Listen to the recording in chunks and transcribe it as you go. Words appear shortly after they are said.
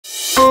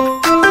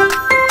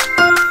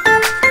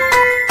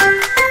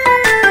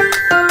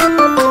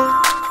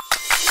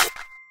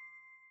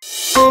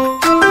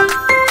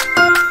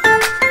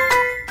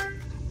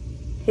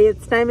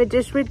time a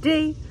dish with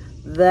D.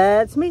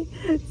 That's me.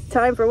 It's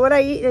time for what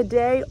I eat in a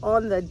day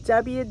on the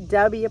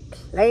WW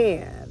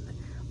plan.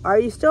 Are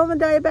you still on the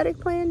diabetic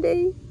plan,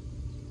 D?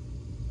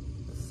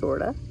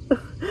 Sorta.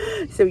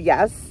 So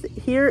yes,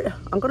 here,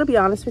 I'm gonna be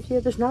honest with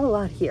you, there's not a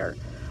lot here.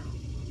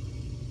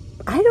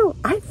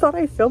 I thought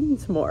I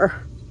filmed more.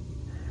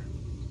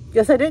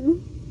 Guess I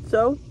didn't.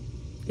 So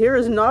here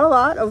is not a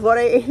lot of what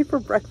I ate for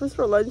breakfast,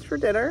 for lunch, for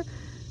dinner.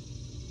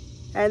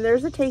 And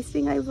there's a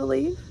tasting, I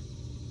believe.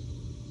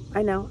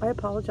 I know, I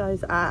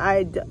apologize.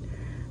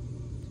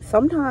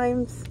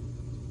 Sometimes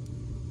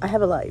I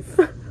have a life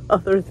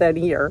other than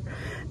here.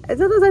 And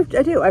sometimes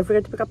I do. I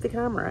forget to pick up the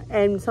camera.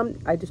 And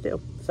I just do.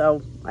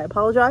 So I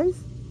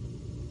apologize.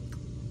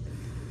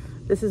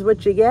 This is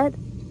what you get.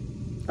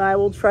 I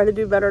will try to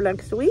do better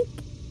next week.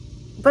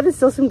 But it's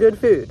still some good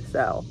food.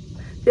 So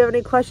if you have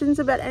any questions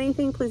about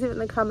anything, please leave it in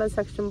the comment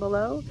section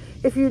below.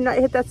 If you've not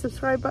hit that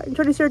subscribe button,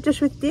 try to start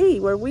Dish with D,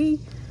 where we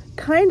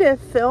kind of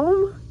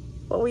film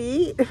what we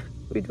eat.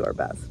 We do our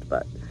best,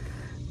 but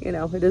you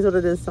know, it is what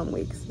it is some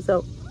weeks.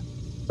 So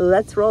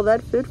let's roll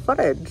that food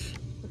footage.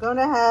 I'm going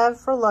to have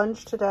for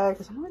lunch today,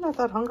 because I'm really not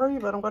that hungry,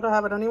 but I'm going to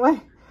have it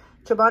anyway.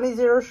 Chobani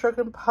Zero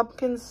Sugar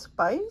Pumpkin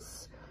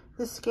Spice.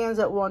 This scans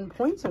at 1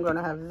 point, so I'm going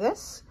to have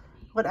this.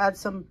 I'm going to add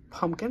some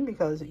pumpkin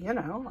because, you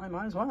know, I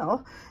might as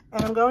well.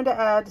 And I'm going to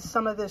add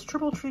some of this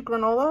Triple Treat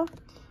granola.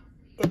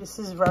 This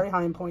is very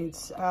high in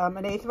points.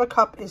 1/8 of a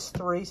cup is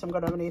 3, so I'm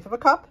going to have 1/8 of a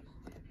cup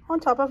on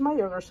top of my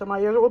yogurt. So my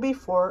yogurt will be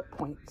 4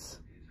 points.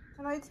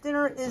 Tonight's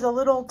dinner is a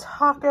little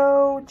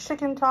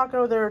chicken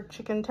taco. They're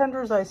chicken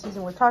tenders I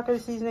season with taco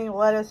seasoning,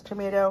 lettuce,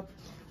 tomato,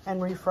 and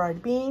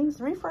refried beans.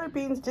 The refried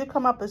beans did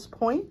come up as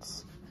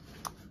points.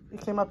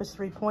 It came up as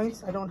 3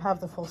 points. I don't have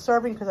the full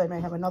serving because I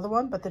may have another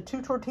one, but the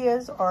 2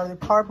 tortillas are the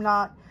carb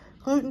not,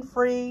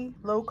 gluten-free,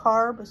 low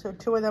carb, so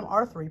 2 of them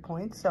are 3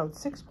 points, so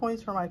it's 6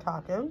 points for my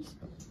tacos.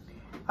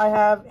 I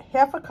have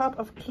half a cup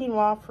of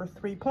quinoa for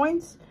 3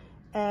 points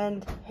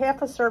and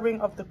half a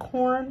serving of the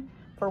corn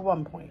for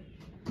 1 point.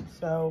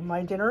 So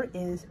my dinner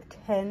is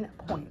 10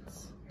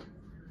 points.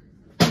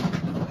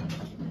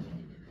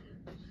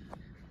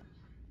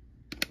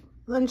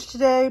 Lunch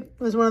today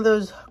was one of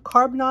those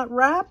carb not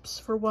wraps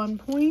for 1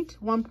 point.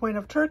 1 point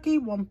of turkey,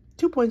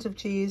 2 points of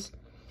cheese,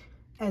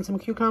 and some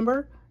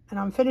cucumber. And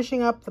I'm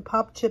finishing up the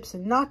pop chips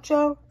and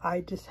nacho.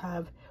 I just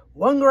have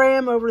 1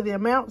 gram over the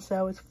amount,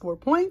 so it's 4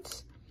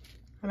 points.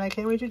 And I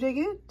can't wait to dig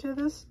into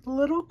this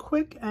little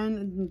quick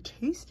and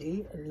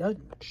tasty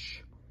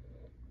lunch.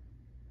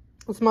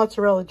 It's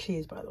mozzarella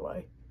cheese, by the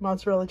way.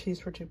 Mozzarella cheese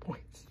for 2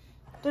 points.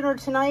 Dinner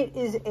tonight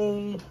is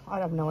I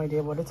have no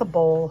idea what, it's a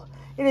bowl.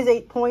 It is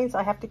 8 points.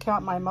 I have to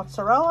count my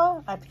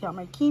mozzarella, I have to count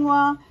my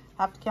quinoa,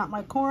 I have to count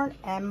my corn,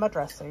 and my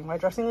dressing. My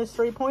dressing is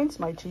 3 points,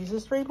 my cheese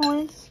is 3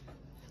 points,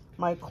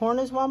 my corn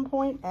is 1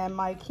 point, and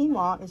my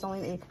quinoa is only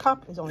 1/8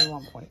 cup, is only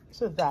 1 point.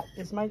 So that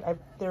is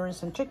there is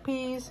some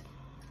chickpeas,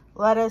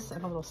 lettuce,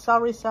 and a little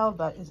celery salad.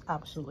 That is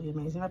absolutely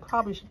amazing. I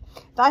probably should,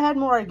 if I had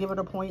more, I'd give it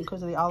a point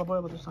because of the olive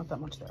oil, but there's not that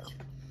much there.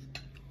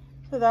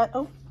 So that,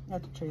 oh, I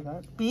have to show you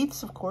that.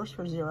 Beets, of course,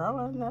 for 0,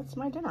 and that's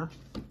my dinner.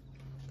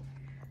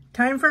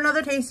 Time for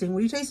another tasting. What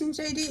are you tasting,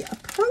 JD? A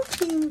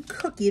protein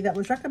cookie that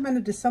was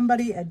recommended to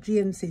somebody at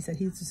GNC, said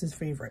this is his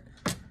favorite.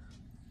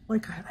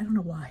 Like, I don't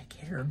know why I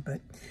cared,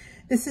 but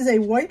this is a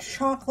white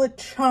chocolate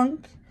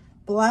chunk,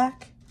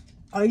 black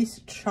ice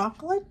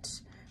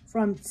chocolate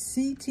from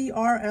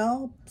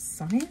CTRL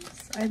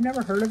Science. I've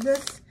never heard of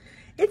this.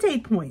 It's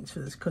 8 points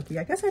for this cookie.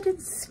 I guess I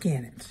didn't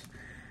scan it.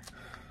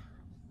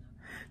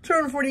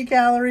 240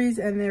 calories,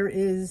 and there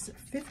is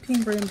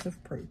 15 grams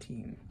of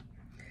protein.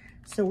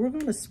 So we're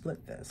going to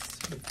split this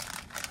with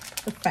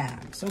the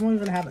fam. So I'm only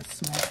going to have a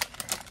small.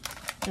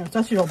 You know, it's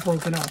actually all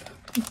broken up.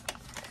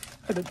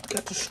 But it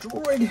got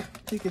destroyed,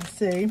 as you can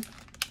see.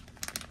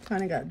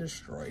 Kind of got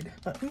destroyed.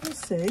 But we will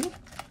see.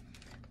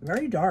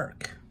 Very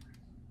dark.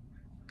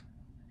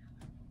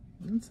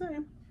 Let's see.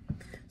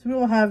 So we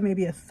will have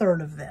maybe 1/3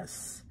 of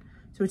this.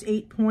 So it's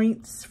 8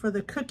 points for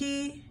the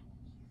cookie.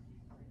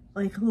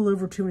 Like a little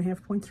over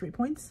 2.5 points, 3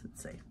 points.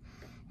 Let's see.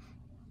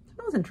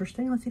 Smells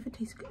interesting. Let's see if it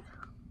tastes good.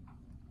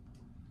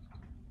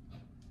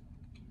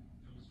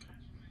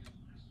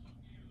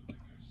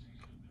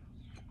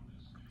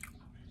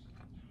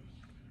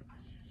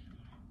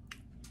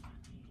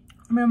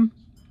 I mean,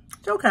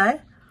 it's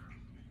okay. I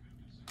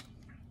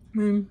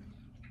mean,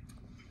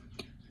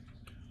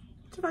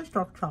 it's a nice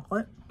dark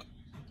chocolate.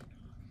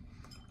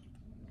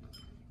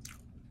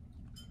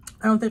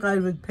 I don't think I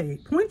would pay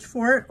points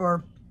for it,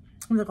 or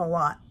like a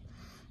lot,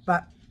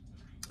 but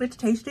it's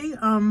tasty.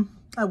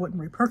 I wouldn't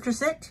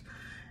repurchase it.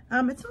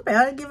 It's not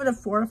bad. I'd give it a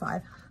 4 out of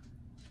 5.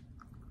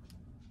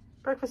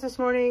 Breakfast this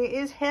morning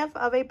is half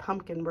of a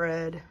pumpkin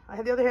bread. I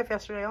had the other half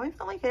yesterday. I only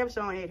felt like half, so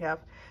I only ate half.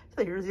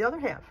 So here's the other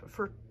half.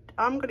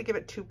 I'm going to give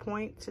it 2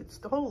 points. It's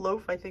the whole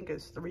loaf, I think,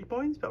 is 3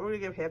 points, but we're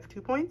going to give half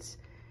 2 points.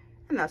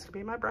 And that's going to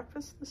be my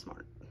breakfast this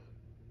morning.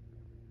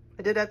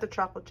 I did add the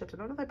chocolate chips. I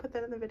don't know if I put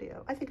that in the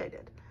video. I think I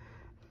did.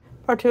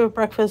 Part 2 of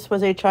breakfast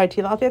was a chai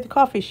tea latte at the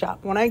coffee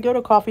shop. When I go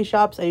to coffee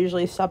shops, I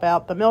usually sub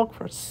out the milk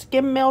for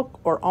skim milk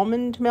or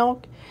almond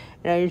milk.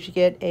 And I usually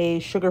get a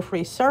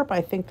sugar-free syrup.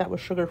 I think that was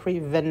sugar-free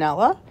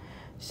vanilla.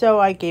 So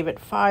I gave it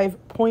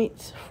 5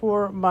 points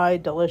for my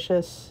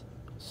delicious,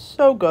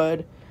 so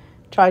good,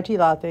 chai tea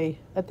latte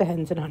at the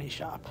Hens and Honey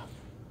shop.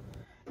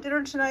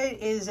 Dinner tonight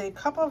is a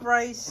cup of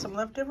rice, some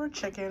leftover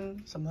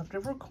chicken, some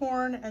leftover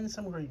corn, and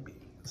some green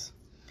beans.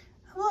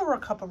 A little over a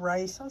cup of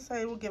rice. I'll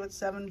say we'll give it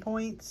 7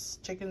 points.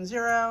 Chicken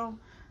 0.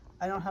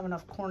 I don't have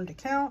enough corn to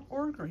count,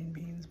 or green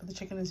beans, but the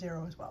chicken is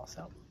 0 as well.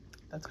 So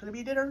that's going to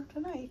be dinner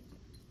tonight.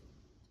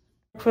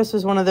 Breakfast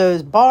was one of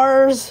those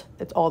bars.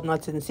 It's all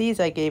nuts and seeds.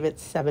 I gave it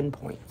 7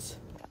 points.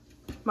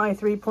 My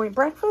 3-point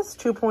breakfast,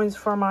 2 points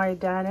for my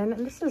Dannon.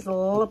 And this is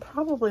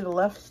probably the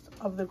left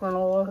of the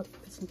granola.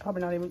 It's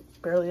probably not even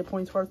barely a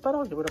point's worth, but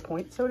I'll give it a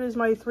point. So it is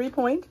my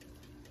 3-point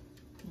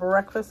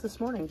breakfast this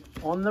morning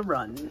on the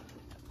run.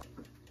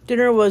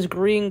 Dinner was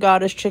Green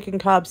Goddess chicken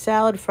Cobb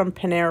salad from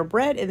Panera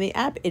Bread. In the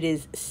app, it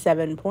is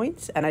 7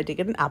 points, and I did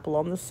get an apple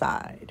on the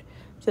side.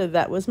 So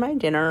that was my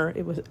dinner.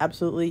 It was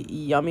absolutely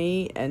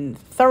yummy and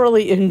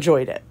thoroughly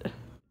enjoyed it.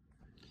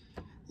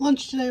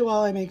 Lunch today,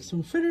 while I make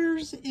some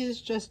fritters,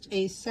 is just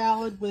a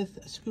salad with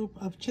a scoop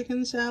of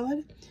chicken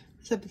salad.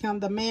 Except to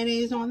count the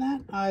mayonnaise on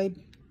that. I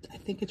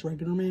think it's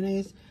regular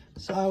mayonnaise,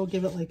 so I will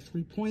give it like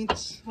 3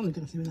 points. I don't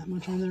think it's even that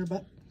much on there,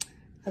 but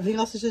everything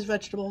else is just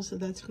vegetables, so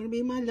that's going to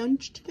be my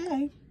lunch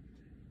today.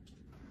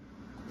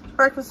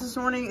 Breakfast this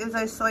morning is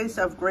a slice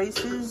of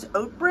Grace's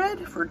oat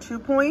bread for 2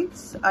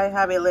 points. I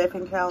have a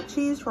Laughing Cow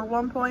cheese for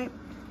 1 point,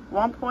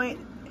 1 point,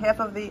 half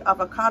of the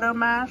avocado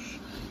mash,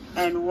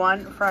 and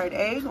 1 fried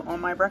egg on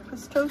my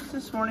breakfast toast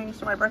this morning.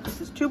 So my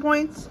breakfast is 2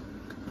 points,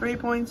 3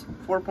 points,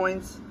 4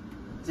 points,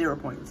 0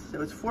 points.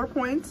 So it's 4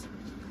 points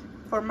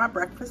for my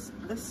breakfast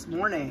this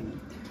morning.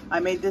 I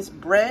made this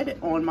bread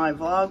on my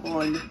vlog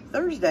on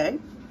Thursday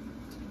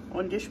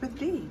on Dish with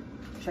D.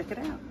 Check it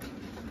out.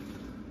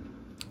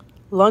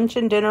 Lunch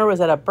and dinner was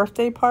at a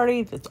birthday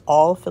party. It's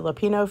all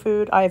Filipino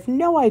food. I have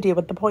no idea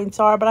what the points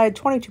are, but I had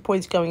 22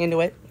 points going into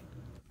it.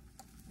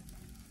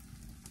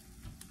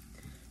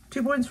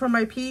 2 points for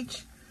my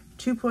peach,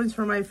 2 points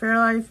for my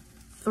Fairlife,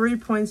 3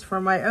 points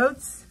for my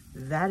oats.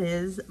 That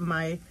is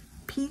my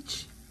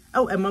peach.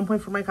 Oh, and 1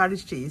 point for my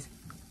cottage cheese.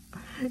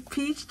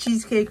 Peach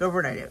cheesecake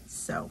overnight oats.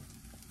 So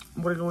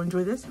I'm going to go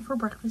enjoy this for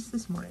breakfast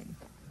this morning.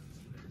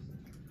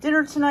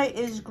 Dinner tonight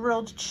is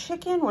grilled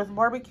chicken with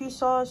barbecue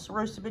sauce,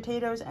 roasted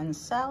potatoes, and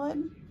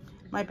salad.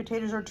 My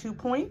potatoes are 2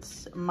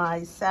 points.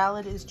 My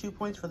salad is 2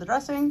 points for the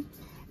dressing.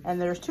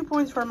 And there's 2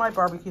 points for my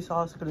barbecue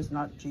sauce because it's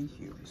not G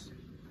cubes.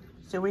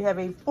 So we have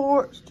a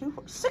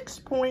 6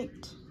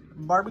 point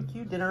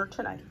barbecue dinner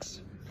tonight.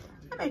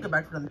 I may go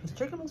back for another piece of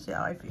chicken. We'll see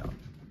how I feel.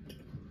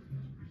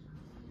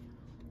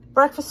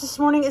 Breakfast this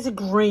morning is a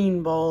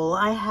grain bowl.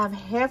 I have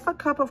half a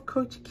cup of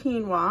cooked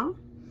quinoa.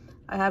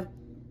 I have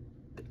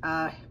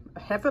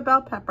half a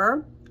bell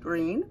pepper,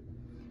 green,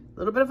 a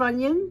little bit of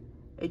onion,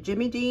 a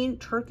Jimmy Dean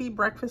turkey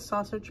breakfast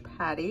sausage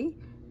patty,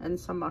 and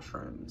some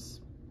mushrooms.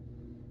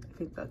 I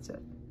think that's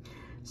it.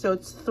 So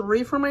it's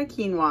 3 for my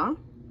quinoa,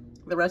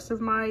 the rest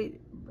of my,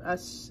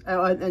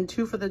 and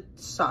 2 for the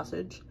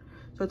sausage.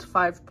 So it's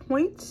 5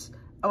 points.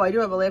 Oh, I do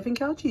have a Laughing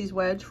Cow cheese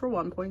wedge for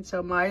 1 point.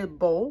 So my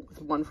bowl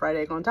with 1 fried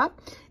egg on top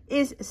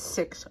is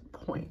 6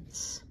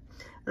 points.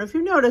 And if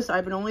you notice,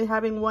 I've been only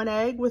having 1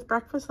 egg with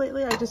breakfast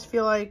lately. I just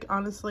feel like,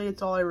 honestly,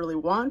 it's all I really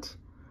want.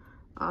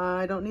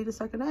 I don't need a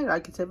second egg. I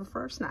could save it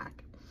for a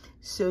snack.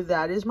 So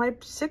that is my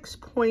 6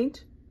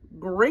 point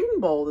grain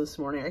bowl this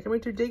morning. I can't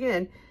wait to dig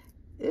in.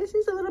 This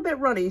is a little bit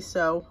runny,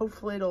 so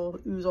hopefully it'll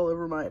ooze all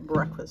over my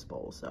breakfast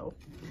bowl. So,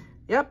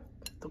 yep,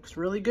 looks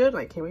really good.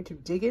 I can't wait to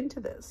dig into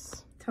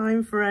this.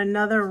 Time for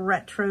another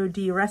Retro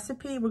D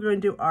recipe. We're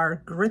going to do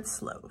our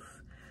grits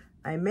loaf.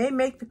 I may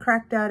make the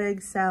cracked out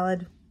egg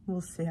salad. We'll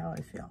see how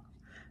I feel.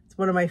 It's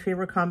one of my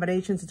favorite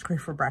combinations. It's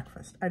great for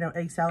breakfast. I know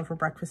egg salad for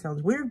breakfast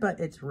sounds weird, but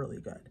it's really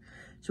good.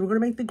 So we're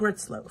going to make the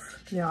grits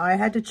loaf. Now, I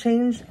had to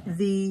change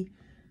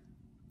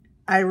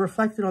I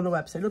reflected on the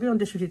website. It'll be on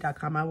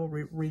dishwithdee.com. I will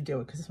redo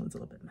it because this one's a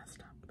little bit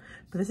messed up.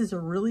 But this is a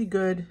really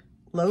good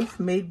loaf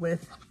made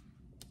with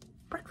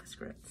breakfast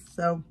grits.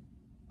 So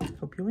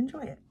hope you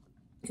enjoy it.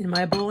 In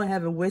my bowl, I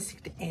have a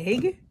whisked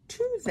egg.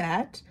 To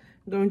that,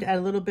 I'm going to add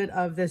a little bit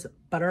of this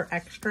butter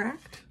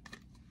extract.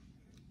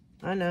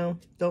 I know,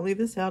 don't leave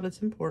this out,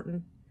 it's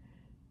important.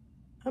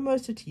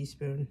 Almost a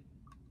teaspoon.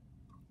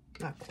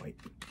 Not quite.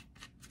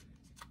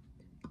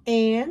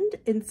 And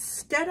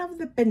instead of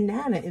the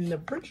banana in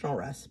the original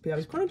recipe, I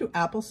was going to do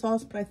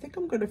applesauce, but I think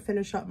I'm going to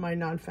finish up my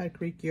non-fat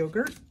Greek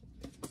yogurt.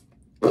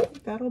 I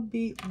think that'll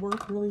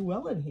work really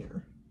well in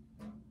here.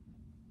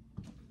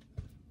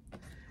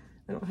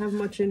 I don't have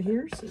much in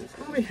here, so I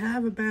probably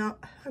have about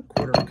a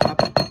 1/4 cup.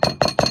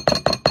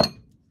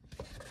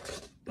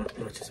 But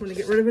I just want to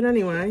get rid of it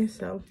anyway,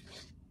 so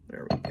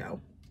there we go.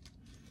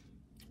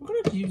 I'm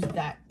going to use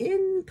that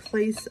in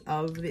place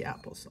of the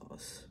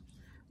applesauce.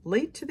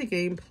 Late to the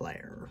game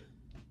player.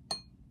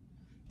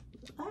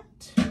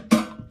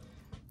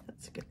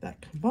 Let's get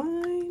that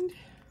combined.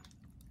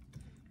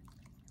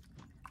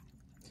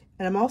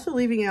 And I'm also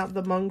leaving out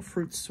the monk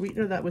fruit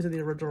sweetener that was in the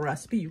original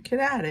recipe. You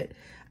can add it.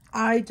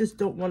 I just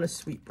don't want a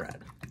sweet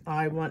bread.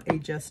 I want a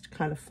just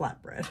kind of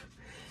flat bread.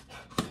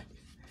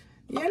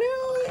 You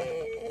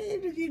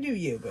know, you do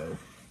you, boo.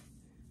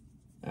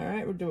 All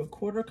right, we'll do a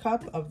 1/4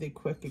 cup of the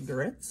quick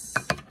grits.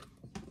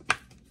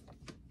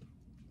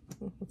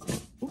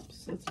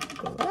 Oops,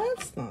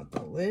 that's not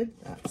the lid.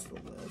 That's the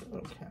lid.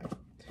 Okay.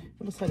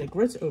 We'll just let the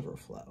grits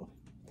overflow.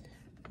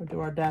 We'll do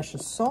our dash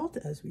of salt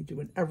as we do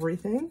in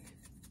everything.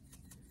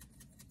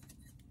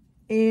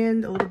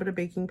 And a little bit of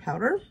baking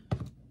powder.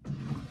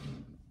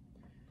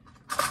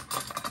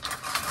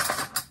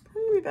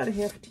 Probably about a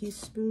 1/2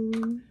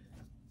 teaspoon.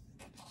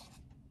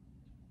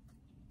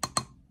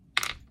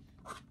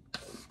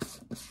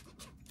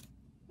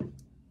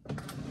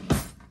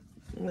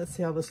 Let's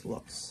see how this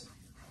looks.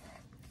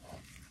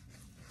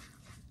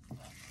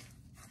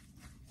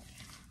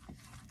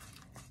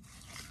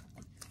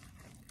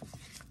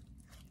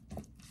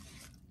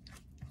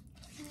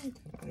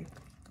 Okay.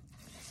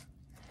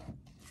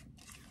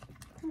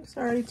 Looks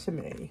alright to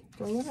me.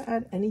 Do I want to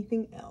add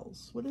anything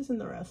else? What is in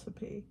the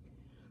recipe?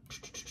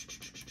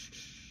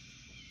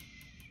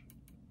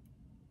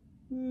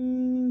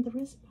 There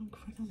is monk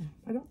fruit.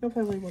 I don't know if I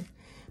really want.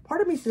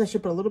 Part of me says I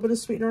should put a little bit of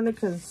sweetener on it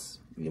because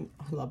I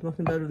love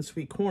nothing better than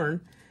sweet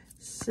corn.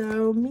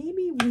 So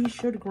maybe we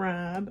should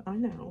grab, I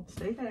know,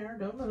 stay there,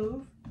 don't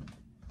move.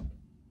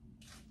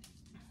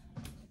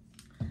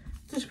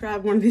 Just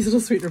grab one of these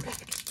little sweetener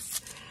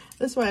packets.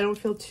 This way I don't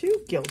feel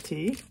too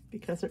guilty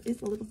because there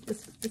is a little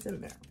bit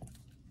in there.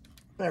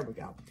 There we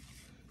go.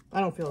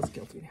 I don't feel as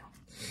guilty now.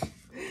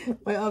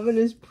 My oven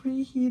is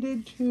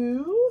preheated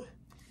to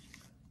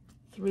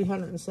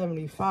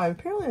 375.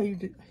 Apparently I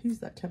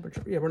used that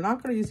temperature. Yeah, we're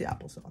not going to use the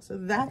applesauce. So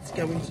that's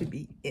going to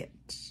be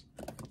it.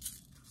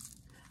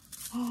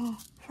 Oh,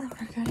 for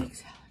organic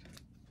salad.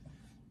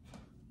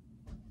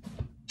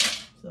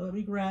 So let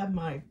me grab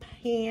my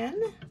pan.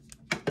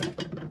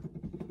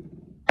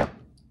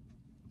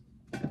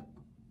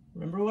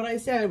 Remember what I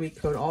said, we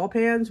coat all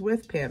pans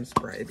with pan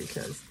spray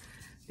because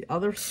the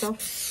other stuff,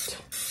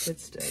 it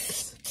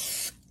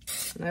sticks.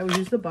 And I will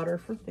use the butter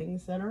for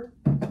things that are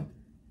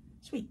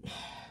sweet.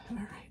 All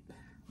right.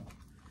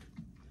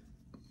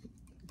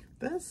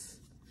 This.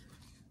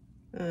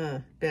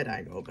 Bad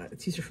angle, but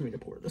it's easier for me to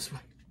pour this way.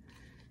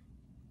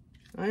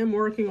 I am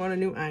working on a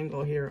new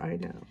angle here, I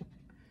know.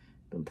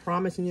 Been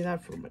promising you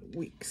that for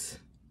weeks.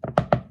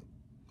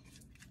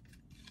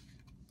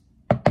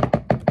 All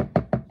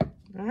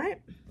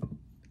right.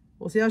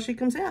 We'll see how she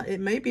comes out. It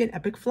may be an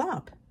epic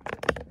flop.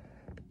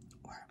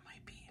 Or it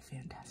might be a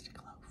fantastic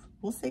loaf.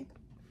 We'll see.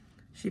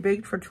 She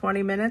baked for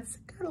 20 minutes.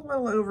 Got a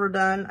little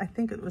overdone. I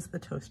think it was the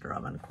toaster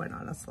oven, quite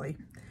honestly.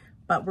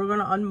 But we're going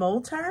to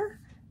unmold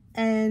her.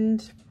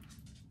 And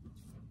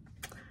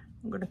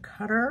I'm going to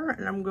cut her.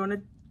 And I'm going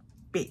to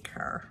bake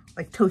her.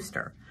 Like toast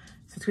her.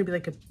 So it's going to be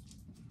like a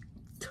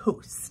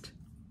toast.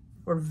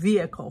 Or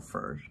vehicle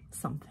for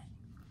something.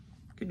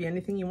 Could be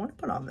anything you want to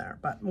put on there.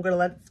 But I'm going to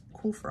let it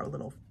cool for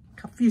a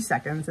few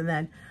seconds. And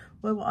then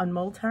we'll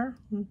unmold her.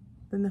 And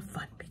then the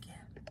fun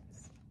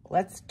begins.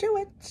 Let's do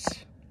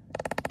it.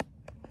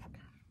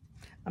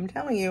 I'm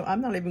telling you,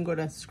 I'm not even going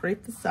to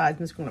scrape the sides.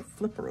 I'm just going to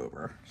flip her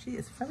over. She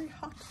is very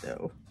hot,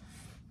 though.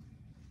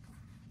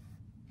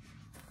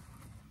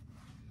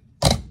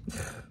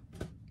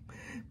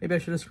 Maybe I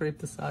should have scraped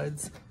the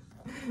sides.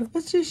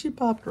 Let's see, she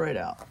popped right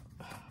out.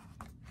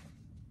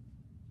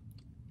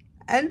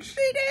 And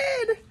she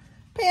did!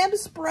 Pan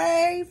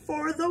spray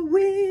for the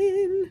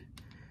win!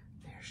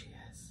 There she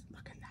is.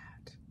 Look at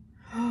that.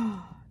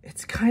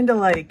 It's kind of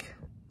like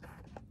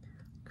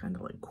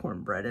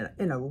cornbread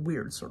in a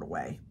weird sort of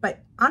way.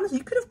 But honestly,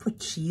 you could have put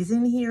cheese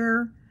in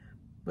here.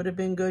 Would have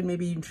been good.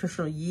 Maybe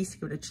nutritional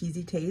yeast, give it a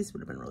cheesy taste. Would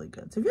have been really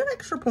good. So if you have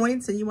extra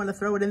points and you want to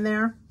throw it in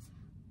there,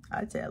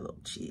 I'd say a little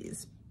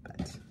cheese.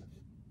 But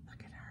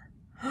look at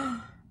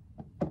her.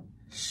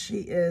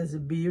 She is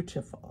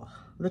beautiful.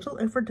 Little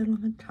overdone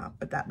on the top,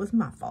 but that was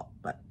my fault.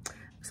 But I'm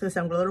just going to say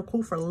I'm going to let her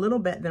cool for a little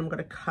bit. Then I'm going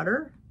to cut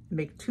her,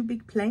 make 2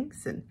 big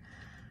planks, and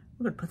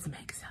we're going to put some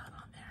egg salad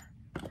on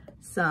there.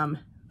 Some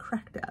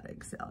cracked out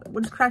egg salad.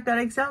 What is cracked out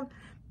egg salad?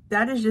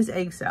 That is just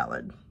egg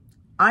salad.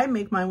 I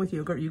make mine with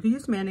yogurt. You can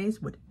use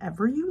mayonnaise,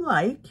 whatever you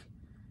like.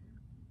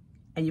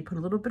 And you put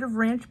a little bit of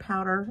ranch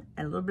powder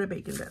and a little bit of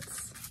bacon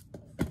bits.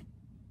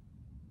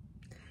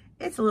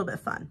 It's a little bit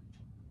fun.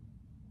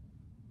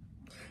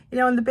 You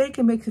know, and the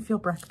bacon makes it feel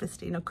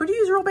breakfasty. Now, could you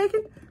use real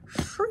bacon?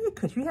 Sure you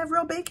could. If you have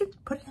real bacon,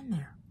 put it in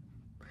there.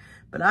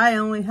 But I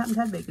only haven't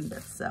had bacon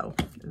bits, so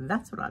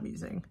that's what I'm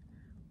using.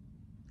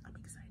 I'm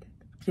excited.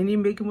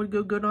 Canadian bacon would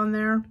go good on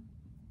there.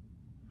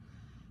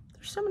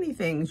 There's so many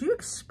things. You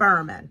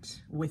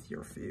experiment with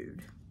your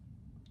food.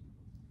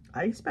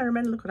 I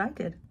experimented. Look what I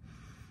did.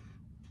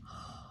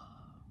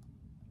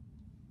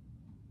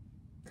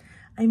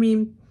 I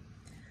mean,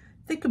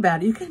 think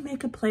about it. You can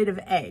make a plate of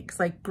eggs.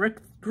 Like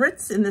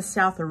grits in the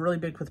South are really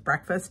big with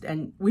breakfast.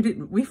 And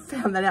we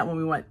found that out when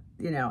we went,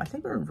 you know, I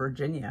think we were in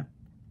Virginia.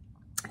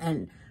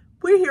 And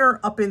we're here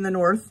up in the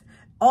North.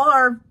 All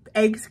our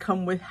eggs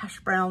come with hash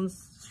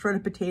browns,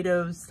 shredded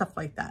potatoes, stuff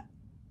like that.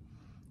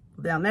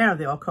 Down there,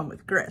 they all come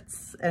with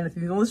grits. And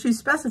unless you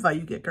specify,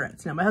 you get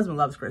grits. Now, my husband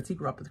loves grits. He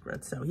grew up with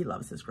grits, so he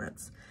loves his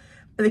grits.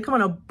 But they come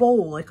in a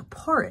bowl, like a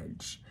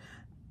porridge.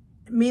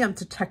 Me,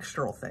 it's a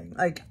textural thing.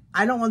 Like,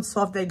 I don't want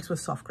soft eggs with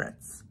soft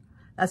grits.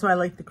 That's why I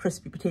like the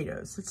crispy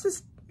potatoes. It's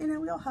just, you know,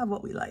 we all have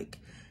what we like.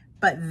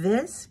 But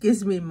this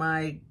gives me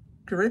my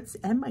grits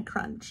and my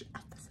crunch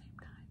at the same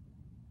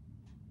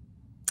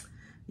time.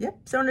 Yep,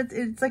 so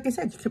it's like I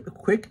said, you keep it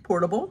quick,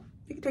 portable.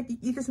 You can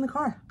eat this in the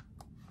car.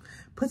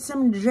 Put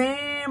some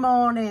jam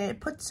on it.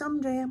 Put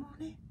some jam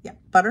on it. Yeah,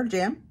 butter,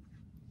 jam.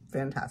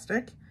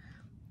 Fantastic.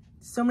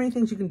 So many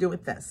things you can do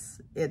with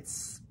this.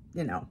 It's,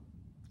 you know,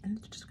 and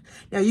it's just,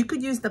 now you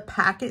could use the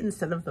packet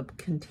instead of the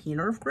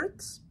container of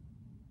grits.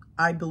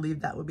 I believe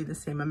that would be the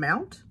same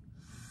amount.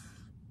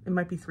 It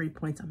might be 3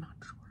 points, I'm not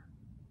sure.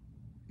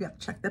 You have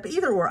to check that, but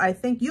either or, I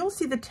think you'll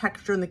see the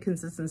texture and the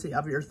consistency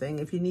of your thing.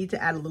 If you need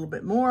to add a little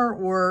bit more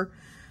or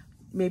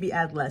maybe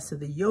add less of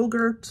the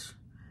yogurt.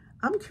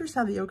 I'm curious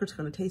how the yogurt's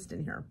going to taste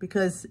in here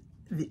because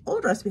the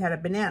old recipe had a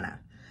banana.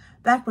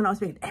 Back when I was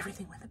making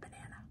everything with a banana.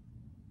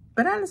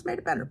 Bananas made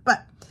it better,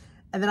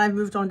 and then I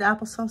moved on to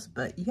applesauce,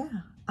 but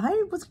yeah,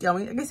 I was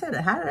going, like I said,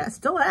 I had it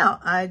still out.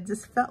 I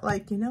just felt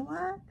like, you know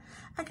what?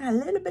 I got a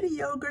little bit of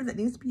yogurt that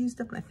needs to be used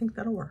up and I think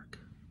that'll work.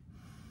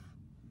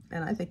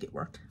 And I think it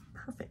worked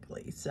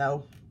perfectly.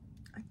 So,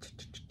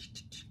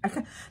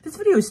 this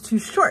video is too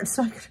short,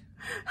 so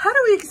how do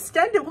we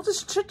extend it? We'll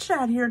just chit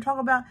chat here and talk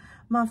about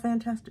my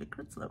fantastic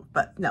grits loaf.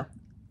 But no,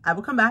 I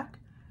will come back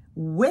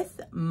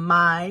with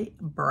my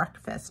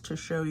breakfast to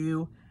show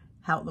you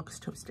how it looks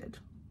toasted.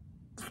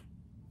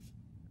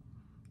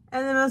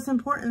 And the most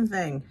important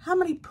thing, how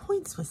many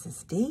points was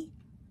this, Dee?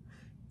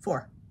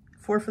 4.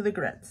 4 for the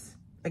grits.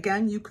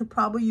 Again, you could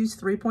probably use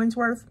 3 points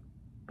worth,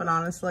 but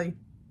honestly,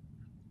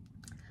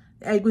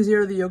 the egg was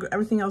 0, the yogurt,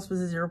 everything else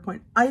was a 0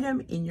 point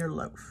item in your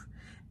loaf.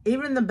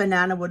 Even the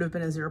banana would have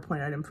been a 0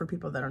 point item for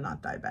people that are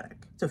not diabetic.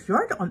 So if you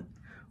are on,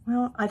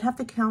 well, I'd have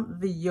to count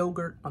the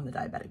yogurt on the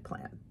diabetic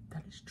plan.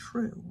 That is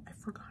true. I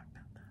forgot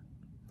about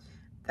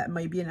that. That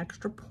might be an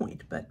extra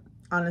point, but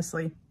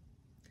honestly,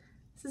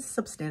 this is a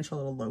substantial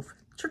little loaf.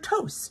 It's your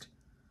toast.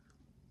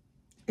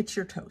 It's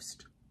your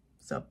toast.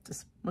 So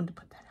just wanted to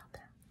put that out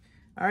there.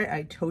 All right,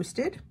 I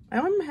toasted.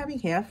 I'm having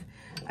half.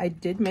 I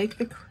did make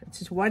it's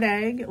just 1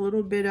 egg, a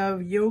little bit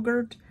of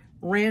yogurt,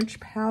 ranch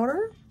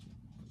powder,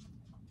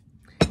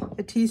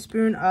 a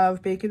teaspoon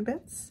of bacon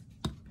bits,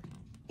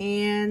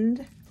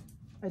 and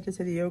I just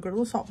said the yogurt, a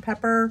little salt and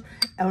pepper,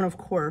 and of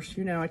course,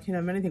 you know, I can't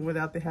have anything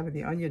without having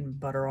the onion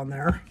butter on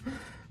there.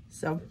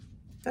 So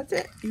that's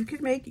it. You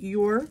can make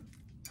your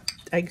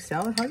egg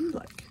salad how you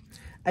like.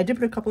 I did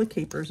put a couple of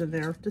capers in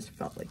there, just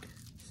felt like,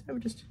 so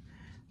just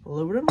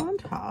load them on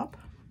top.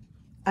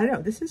 I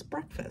know, this is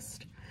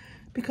breakfast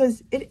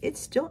because it's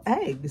still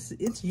eggs,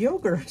 it's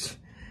yogurt.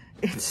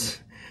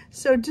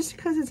 So just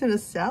because it's in a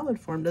salad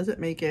form doesn't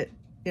make it,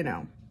 you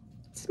know,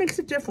 just makes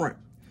it different.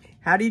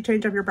 How do you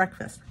change up your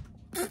breakfast?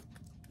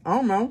 I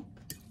don't know.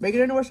 Make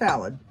it into a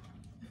salad.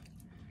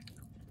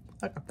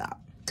 Look at that.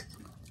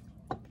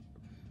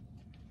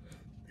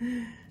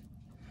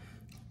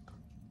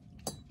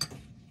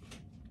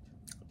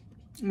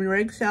 Your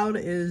egg salad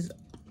is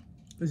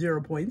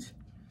 0 points.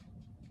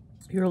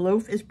 Your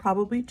loaf is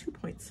probably 2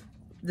 points.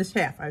 This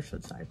half, I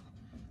should say.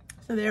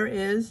 So there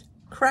is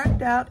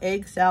cracked out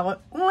egg salad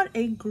on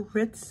a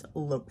grits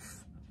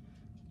loaf.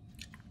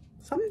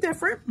 Something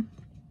different.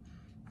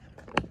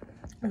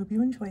 I hope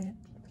you enjoy it.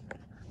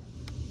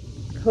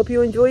 I hope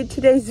you enjoyed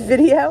today's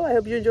video. I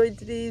hope you enjoyed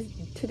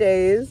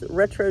today's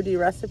retro D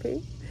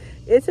recipe.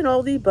 It's an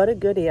oldie but a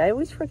goodie. I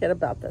always forget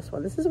about this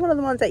one. This is one of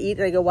the ones I eat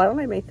and I go, why don't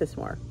I make this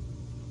more?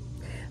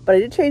 But I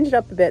did change it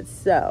up a bit,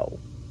 so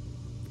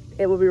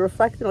it will be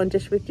reflected on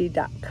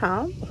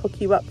dishwithdee.com. We'll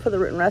hook you up for the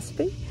written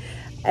recipe.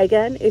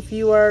 Again, if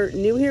you are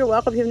new here,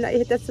 welcome. If you have not yet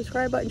hit that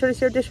subscribe button, join us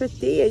here at Dish with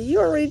Dee, and you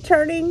are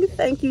returning.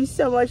 Thank you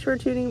so much for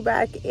tuning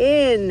back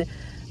in.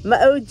 My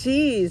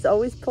OGs,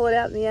 always pull it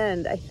out in the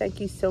end. I thank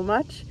you so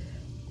much.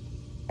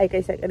 Like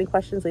I said, any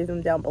questions, leave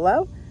them down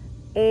below.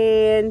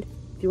 And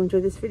if you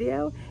enjoyed this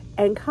video,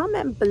 and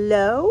comment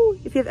below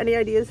if you have any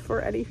ideas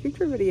for any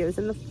future videos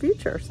in the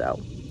future. So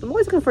I'm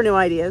always looking for new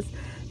ideas.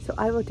 So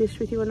I will dish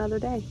with you another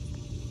day.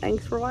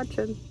 Thanks for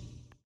watching.